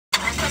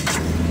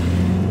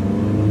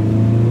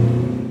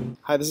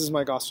Hi, this is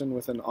Mike Austin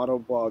with an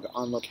Autoblog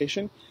on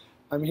location.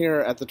 I'm here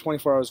at the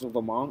 24 Hours of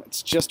Le Mans.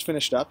 It's just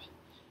finished up.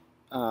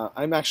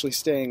 I'm actually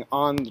staying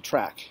on the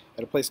track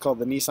at a place called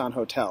the Nissan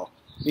Hotel.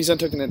 Nissan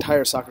took an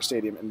entire soccer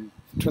stadium and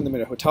turned them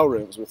into hotel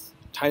rooms with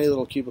tiny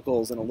little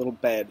cubicles and a little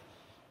bed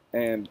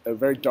and a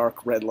very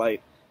dark red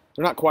light.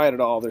 They're not quiet at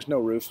all, there's no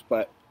roof,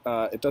 but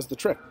it does the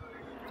trick.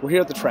 We're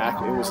here at the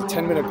track. It was a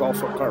 10-minute golf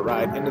cart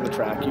ride into the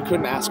track. You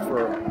couldn't ask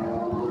for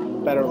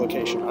a better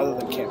location other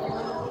than camping.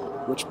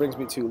 Which brings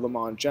me to Le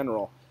Mans in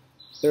general.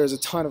 There is a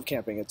ton of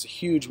camping. It's a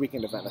huge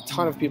weekend event. A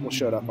ton of people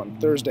showed up on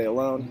Thursday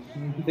alone.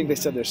 I think they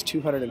said there's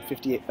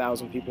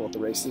 258,000 people at the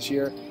race this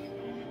year,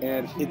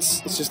 and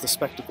it's just a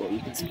spectacle. You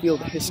can feel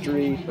the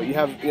history, but you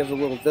have a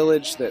little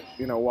village that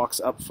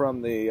walks up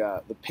from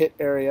the pit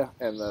area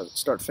and the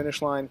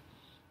start-finish line,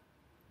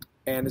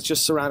 and it's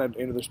just surrounded.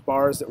 There's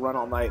bars that run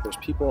all night. There's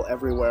people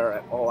everywhere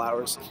at all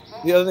hours.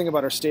 The other thing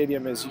about our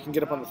stadium is you can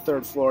get up on the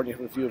third floor and you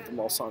have a view of the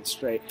Mulsanne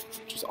Straight,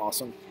 which is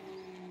awesome.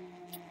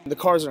 The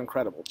cars are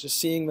incredible. Just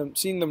seeing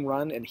them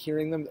run and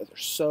hearing them, they're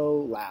so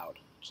loud,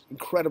 just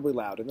incredibly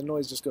loud, and the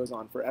noise just goes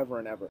on forever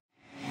and ever.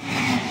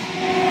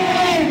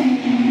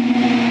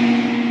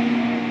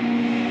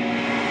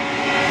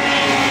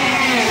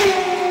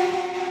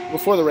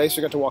 Before the race,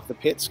 we got to walk the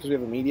pits because we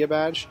have a media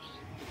badge,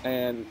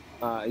 and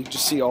you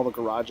just see all the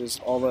garages,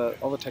 all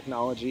the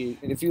technology.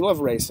 And if you love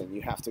racing,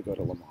 you have to go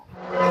to Le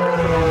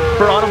Mans.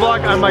 For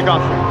Autoblog, I'm Mike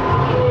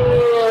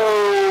Austin.